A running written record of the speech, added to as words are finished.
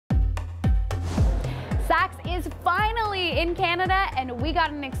is finally in Canada, and we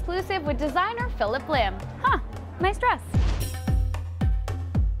got an exclusive with designer Phillip Lim. Huh, nice dress.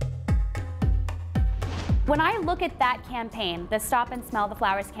 When I look at that campaign, the Stop and Smell the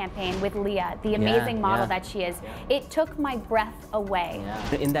Flowers campaign with Leah, the amazing model that she is, it took my breath away.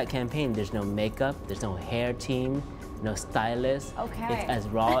 In that campaign, there's no makeup, there's no hair team, no stylist. It's as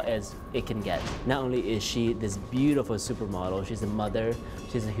raw as it can get. Not only is she this beautiful supermodel, she's a mother,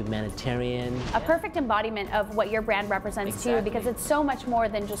 she's a humanitarian. A perfect embodiment of what your brand represents too, because it's so much more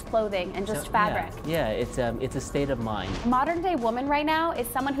than just clothing and just fabric. Yeah, it's a state of mind. Modern day woman right now is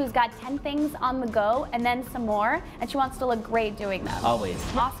someone who's got 10 things on the go and then some more, and she wants to look great doing them. Always.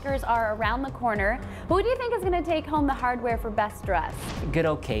 Oscars are around the corner. Who do you think is going to take home the hardware for Best Dress? Good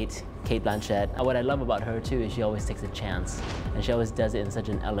old Kate Blanchett. What I love about her too is she always takes a chance, and she always does it in such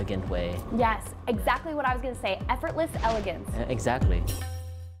an elegant way. Yes, exactly what I was going to say. Effortless elegance. Exactly.